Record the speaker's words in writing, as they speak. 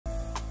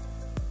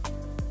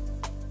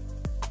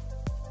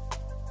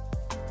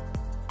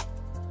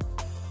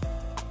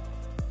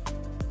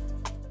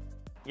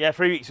Yeah,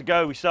 3 weeks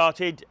ago we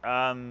started.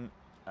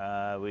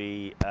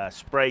 We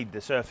sprayed the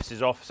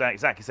surfaces off, so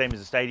exactly the same as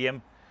the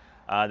stadium.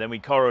 Then we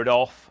corroed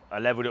off,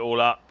 levelled it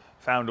all up,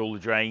 found all the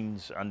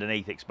drains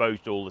underneath,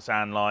 exposed all the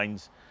sand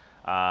lines,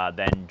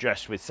 then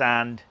dressed with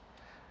sand.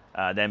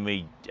 Then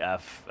we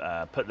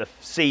put the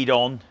seed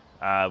on.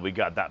 We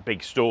got that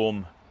big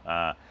storm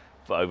for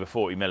over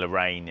 40 mil of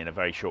rain in a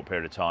very short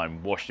period of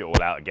time, washed it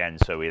all out again.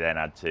 So we then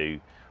had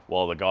to,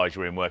 while the guys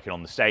were in working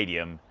on the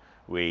stadium,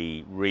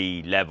 we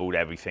re-leveled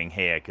everything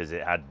here because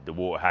the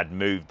water had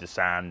moved the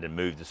sand and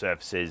moved the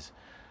surfaces.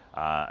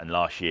 And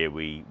last year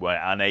we were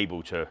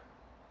unable to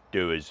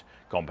do as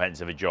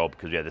comprehensive a job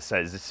because we had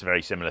this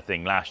very similar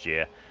thing last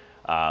year,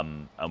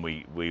 and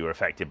we were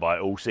affected by it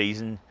all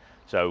season.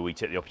 So we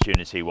took the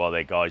opportunity while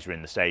the guys were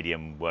in the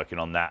stadium working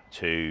on that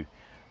to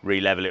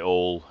re-level it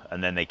all,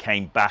 and then they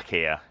came back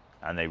here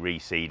and they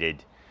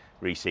reseeded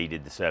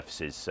the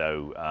surfaces.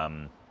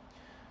 So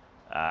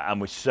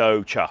and we're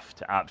so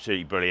chuffed,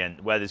 absolutely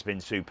brilliant. Weather's been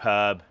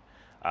superb.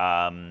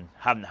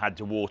 Haven't had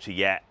to water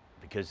yet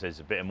because there's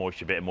a bit of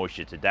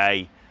moisture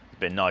today. It's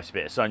been a nice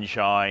bit of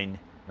sunshine,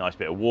 nice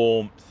bit of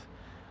warmth,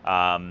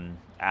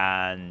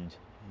 and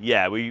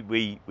yeah, we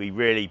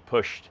really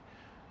pushed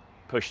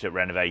at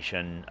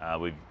renovation.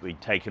 We've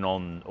taken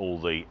on all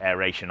the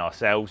aeration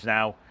ourselves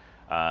now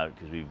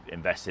because we've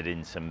invested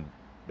in some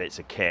bits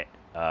of kit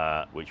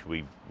which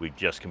we've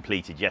just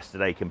completed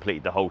yesterday.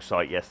 Completed the whole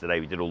site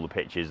yesterday. We did all the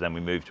pitches, then we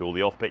moved to all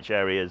the off-pitch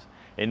areas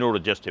in order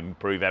just to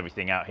improve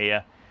everything out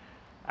here.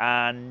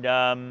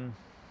 And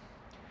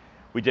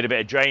we did a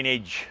bit of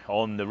drainage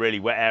on the really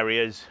wet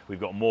areas. We've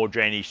got more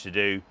drainage to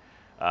do.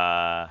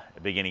 At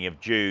the beginning of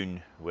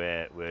June,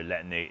 we're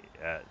letting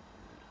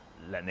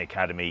the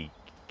academy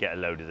get a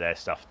load of their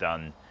stuff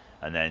done,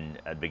 and then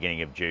at the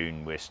beginning of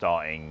June we're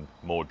starting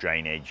more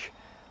drainage,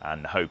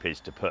 and the hope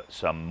is to put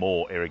some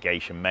more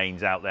irrigation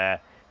mains out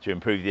there to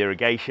improve the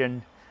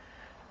irrigation,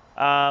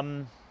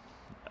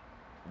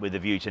 with a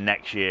view to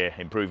next year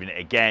improving it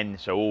again.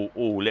 So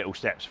all little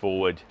steps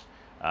forward,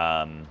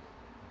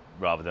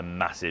 rather than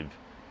massive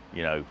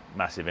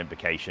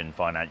implication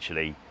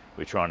financially.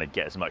 We're trying to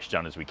get as much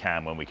done as we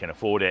can when we can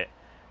afford it,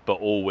 but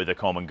all with a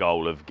common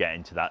goal of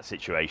getting to that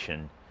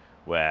situation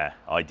where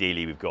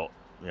ideally we've got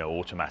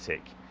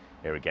automatic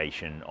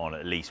irrigation on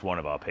at least one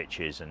of our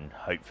pitches, and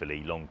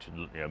hopefully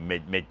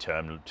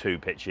mid-term 2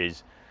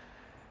 pitches.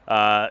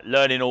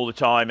 Learning all the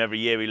time. Every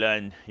year we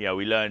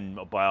learn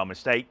by our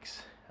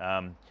mistakes,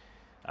 and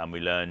we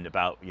learn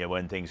about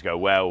when things go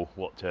well,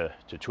 what to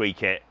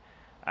tweak it.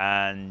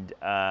 And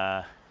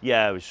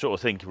yeah, I was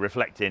sort of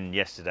reflecting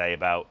yesterday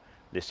about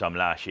this time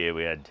last year.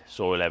 We had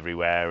soil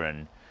everywhere,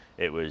 and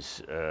it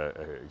was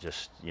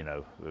just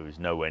it was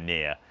nowhere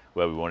near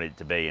where we wanted it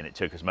to be, and it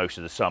took us most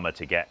of the summer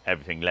to get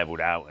everything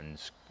leveled out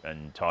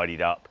and tidied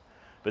up.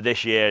 But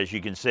this year, as you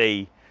can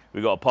see,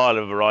 we've got a pile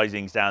of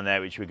arisings down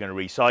there which we're going to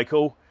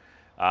recycle.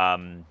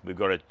 We've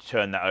got to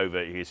turn that over.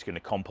 It's going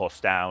to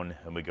compost down,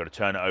 and we've got to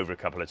turn it over a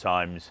couple of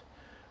times.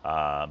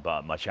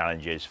 But my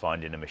challenge is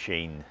finding a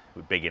machine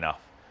big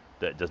enough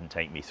that doesn't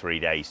take me 3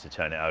 days to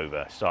turn it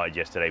over. Started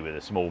yesterday with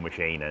a small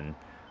machine, and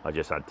I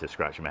just had to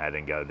scratch my head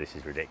and go, this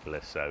is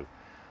ridiculous. So,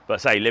 but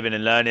say, living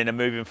and learning and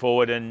moving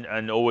forward,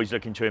 and always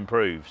looking to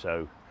improve.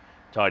 So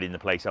tidying the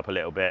place up a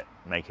little bit,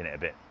 making it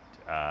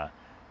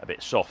a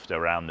bit softer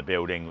around the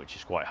building, which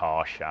is quite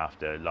harsh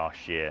after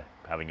last year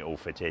having it all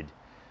fitted.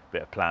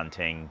 Bit of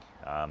planting,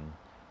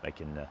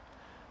 making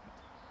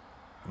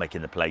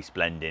the place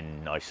blend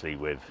in nicely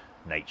with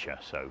nature.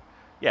 So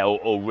yeah,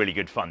 all really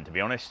good fun, to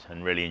be honest,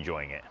 and really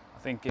enjoying it. I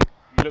think if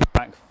you look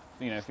back,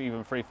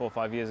 even 3, 4,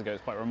 5 years ago,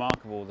 it's quite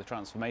remarkable, the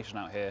transformation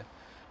out here.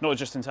 Not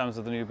just in terms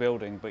of the new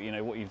building, but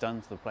what you've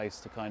done to the place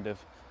to kind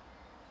of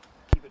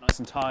keep it nice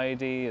and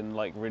tidy and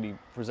like really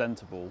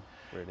presentable,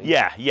 really.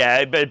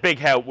 Yeah. But a big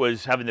help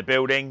was having the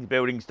building. The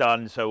building's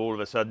done, so all of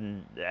a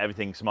sudden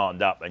everything's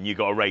smartened up, and you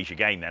got to raise your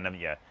game then,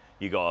 haven't you?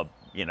 You got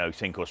to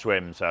sink or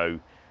swim. So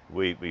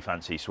we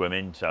fancy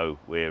swimming, so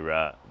we're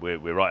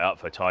right up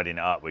for tidying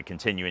it up. We're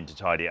continuing to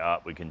tidy it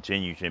up. We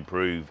continue to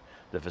improve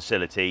the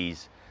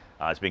facilities.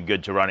 It's been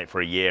good to run it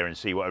for a year and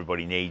see what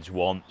everybody needs,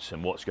 wants,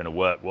 and what's going to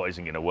work, what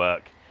isn't going to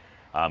work.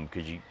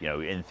 Because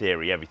in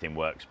theory everything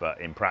works,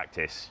 but in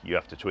practice you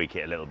have to tweak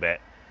it a little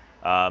bit.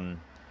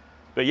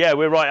 But yeah,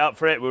 we're right up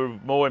for it. We're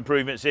more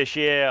improvements this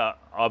year.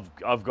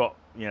 I've got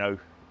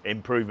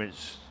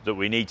improvements that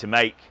we need to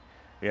make.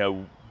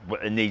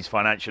 It needs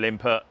financial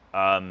input.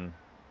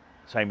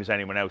 Same as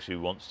anyone else who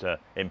wants to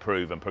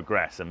improve and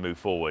progress and move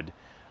forward.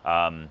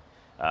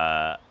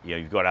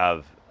 You've got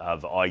to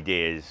have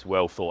ideas,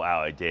 well thought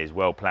out ideas,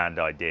 well planned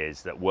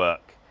ideas that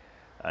work.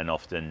 And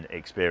often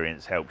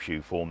experience helps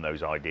you form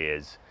those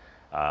ideas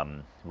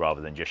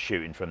rather than just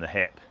shooting from the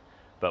hip.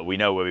 But we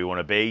know where we want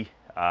to be.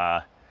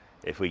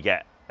 If we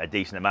get a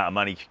decent amount of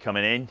money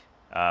coming in,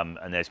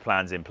 and there's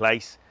plans in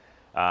place,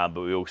 but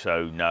we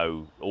also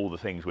know all the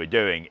things we're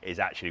doing is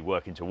actually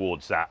working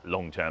towards that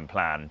long-term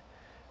plan.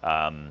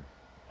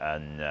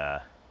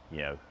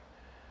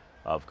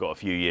 I've got a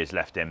few years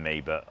left in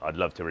me, but I'd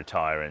love to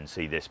retire and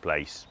see this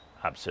place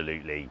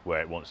absolutely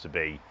where it wants to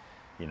be,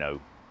 you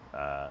know,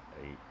 a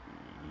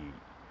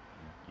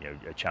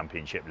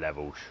championship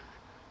level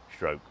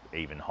stroke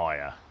even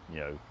higher, you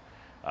know,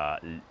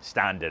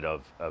 standard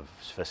of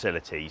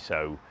facility,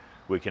 so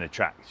we can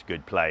attract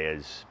good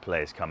players.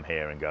 Players come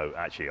here and go,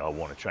 actually, I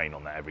want to train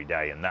on that every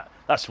day, and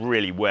that's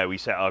really where we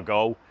set our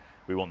goal.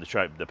 We want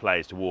the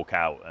players to walk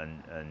out,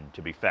 and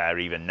to be fair,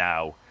 even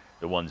now,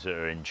 the ones that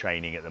are in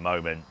training at the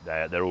moment,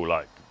 they're all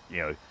like, you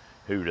know,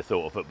 who would have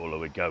thought a footballer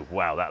would go,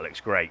 wow, that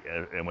looks great,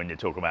 and when you're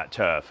talking about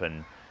turf,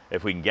 and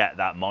if we can get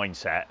that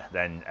mindset,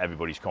 then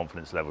everybody's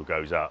confidence level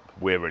goes up.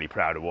 We're really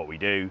proud of what we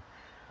do,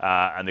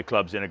 and the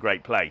club's in a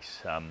great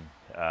place,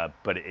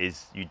 but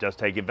it does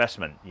take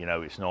investment. You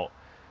know, it's not,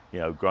 you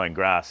know, growing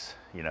grass,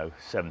 you know,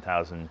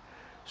 7,000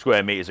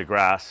 square meters of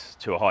grass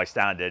to a high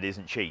standard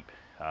isn't cheap.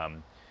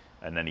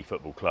 And any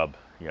football club,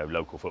 you know,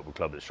 local football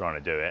club that's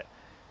trying to do it,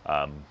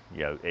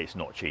 you know, it's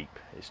not cheap.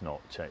 It's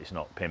not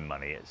pin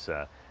money.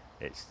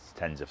 It's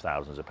tens of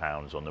thousands of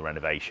pounds on the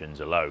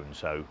renovations alone.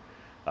 So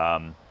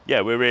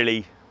yeah, we're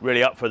really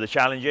up for the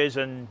challenges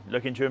and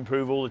looking to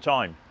improve all the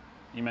time.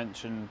 You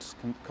mentioned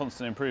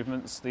constant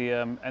improvements. The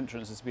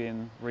entrance is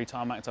being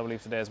re-tarmacked, I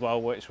believe, today as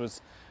well, which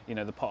was, you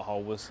know, the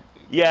pothole was.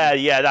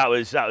 Yeah, that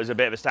was a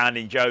bit of a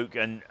standing joke,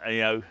 and you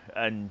know,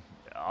 and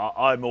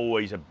I'm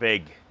always a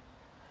big,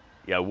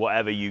 you know,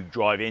 whatever you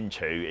drive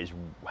into is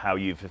how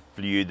you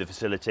view the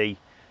facility,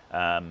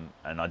 and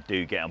I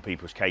do get on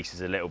people's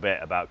cases a little bit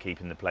about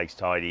keeping the place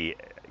tidy,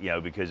 you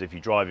know, because if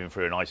you're driving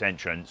through a nice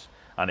entrance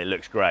and it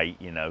looks great,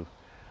 you know,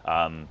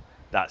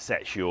 that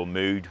sets your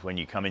mood when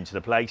you come into the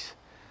place.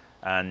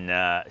 And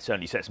it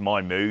certainly sets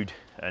my mood,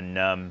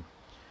 and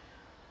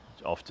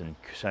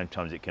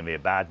sometimes it can be a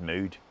bad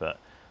mood, but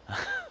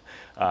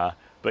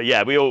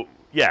yeah,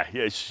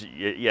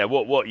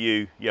 what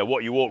you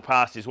walk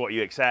past is what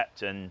you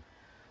accept, and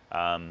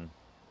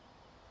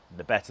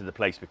the better the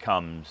place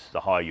becomes,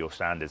 the higher your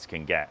standards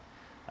can get,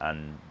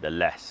 and the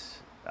less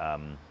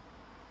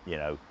you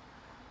know,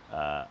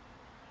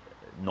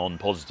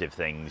 non-positive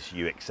things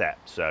you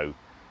accept. So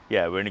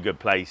yeah, we're in a good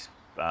place.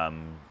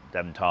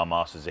 Devon Tile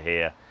Masters are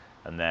here,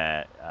 and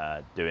they're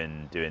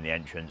doing the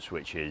entrance,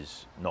 which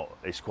is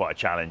it's quite a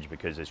challenge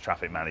because there's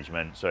traffic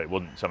management, so it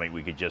wasn't something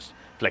we could just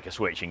flick a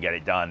switch and get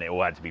it done. It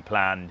all had to be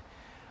planned,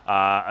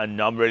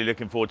 and I'm really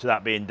looking forward to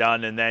that being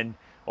done. And then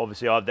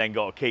obviously I've then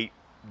got to keep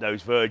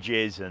those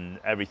verges and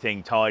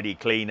everything tidy,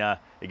 cleaner.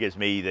 It gives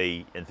me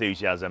the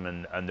enthusiasm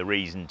and the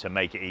reason to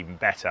make it even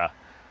better,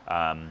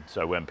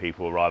 so when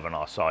people arrive on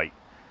our site,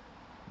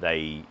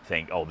 they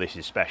think, oh, this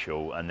is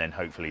special, and then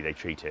hopefully they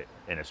treat it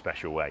in a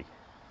special way.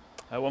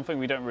 One thing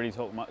we don't really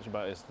talk much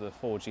about is the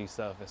 4G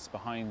surface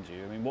behind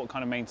you. I mean, what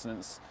kind of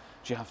maintenance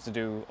do you have to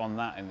do on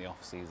that in the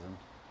off season?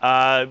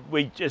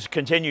 We just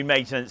continue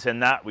maintenance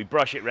in that. We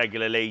brush it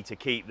regularly to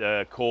keep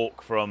the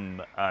cork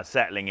from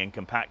settling and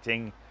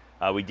compacting.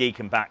 We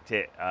decompact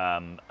it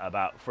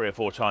about 3 or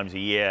 4 times a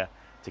year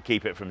to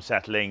keep it from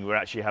settling. We're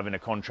actually having a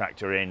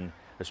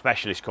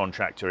specialist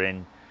contractor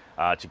in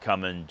to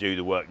come and do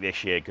the work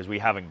this year, because we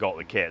haven't got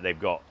the kit. They've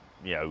got,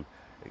 you know,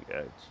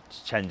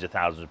 tens of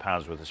thousands of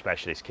pounds worth of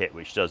specialist kit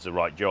which does the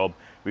right job.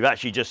 We've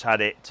actually just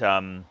had a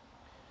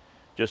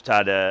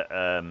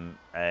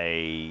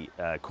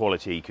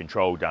quality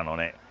control done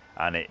on it,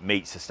 and it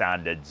meets the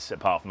standards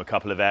apart from a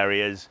couple of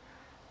areas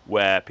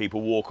where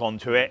people walk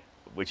onto it,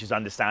 which is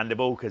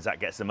understandable because that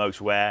gets the most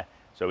wear.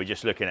 So we're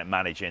just looking at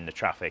managing the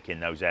traffic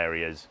in those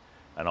areas,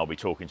 and I'll be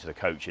talking to the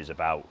coaches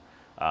about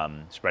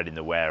spreading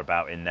the wear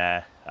about in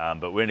there,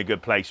 but we're in a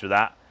good place with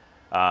that.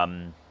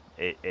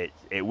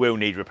 It will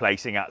need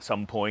replacing at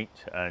some point,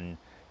 and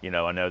you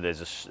know, I know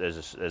there's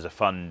a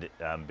fund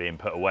being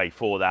put away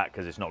for that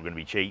because it's not going to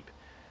be cheap,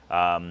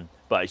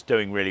 but it's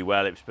doing really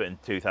well. It was put in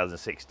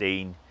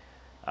 2016,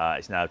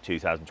 it's now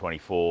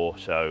 2024,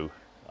 so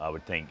I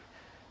would think,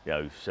 you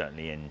know,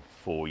 certainly in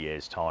 4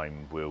 years'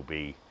 time we'll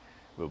be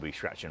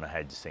scratching our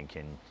heads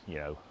thinking, you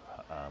know,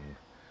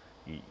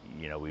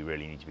 we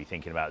really need to be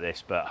thinking about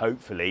this. But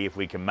hopefully, if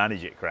we can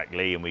manage it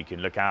correctly and we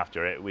can look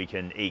after it, we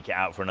can eke it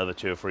out for another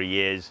 2 or 3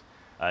 years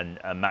and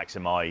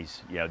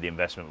maximise, you know, the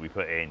investment we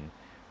put in,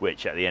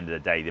 which at the end of the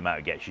day, the amount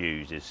it gets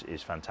used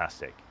is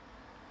fantastic.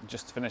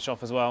 Just to finish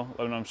off as well,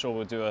 and I'm sure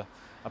we'll do a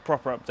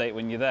proper update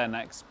when you're there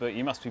next, but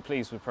you must be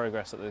pleased with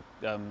progress at the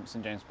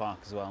St James Park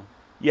as well.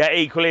 Yeah,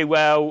 equally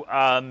well.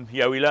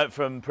 You know, we learnt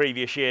from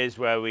previous years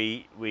where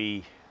we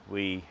I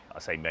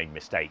say made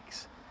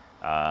mistakes.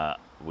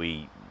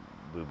 We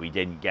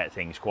didn't get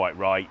things quite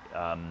right,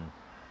 and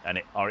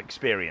our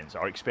experience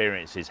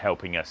is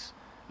helping us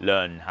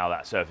learn how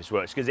that surface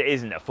works, because it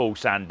isn't a full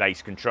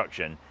sand-based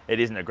construction. It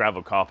isn't a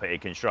gravel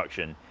carpeted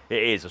construction.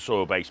 It is a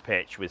soil-based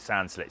pitch with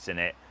sand slits in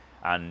it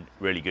and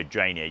really good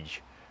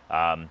drainage.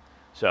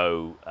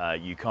 So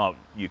you can't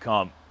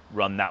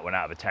run that one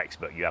out of a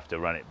textbook. You have to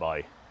run it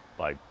by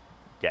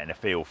getting a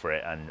feel for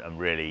it and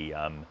really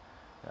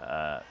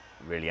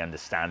really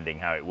understanding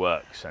how it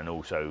works, and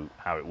also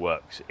how it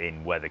works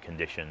in weather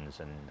conditions,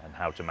 and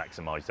how to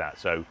maximise that.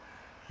 So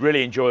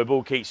really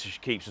enjoyable, keeps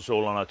us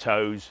all on our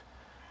toes.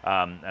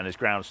 and as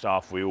ground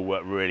staff, we all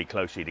work really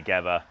closely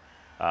together.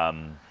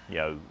 You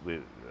know,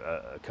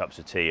 cups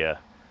of tea are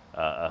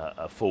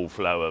a full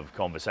flow of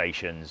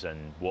conversations,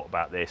 and what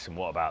about this and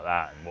what about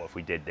that, and what if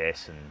we did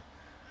this, and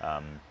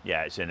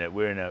yeah,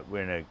 we're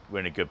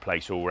in a good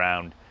place all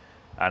round.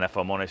 And if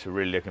I'm honest, we're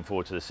really looking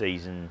forward to the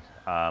season,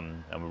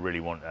 and we really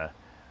want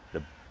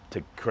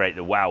to create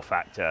the wow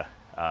factor.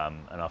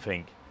 And I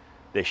think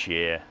this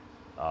year,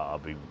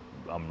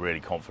 I'm really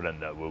confident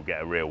that we'll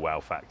get a real wow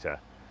factor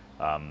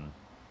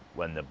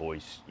when the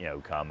boys, you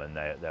know, come, and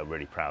they're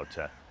really proud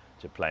to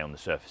play on the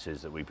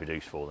surfaces that we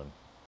produce for them.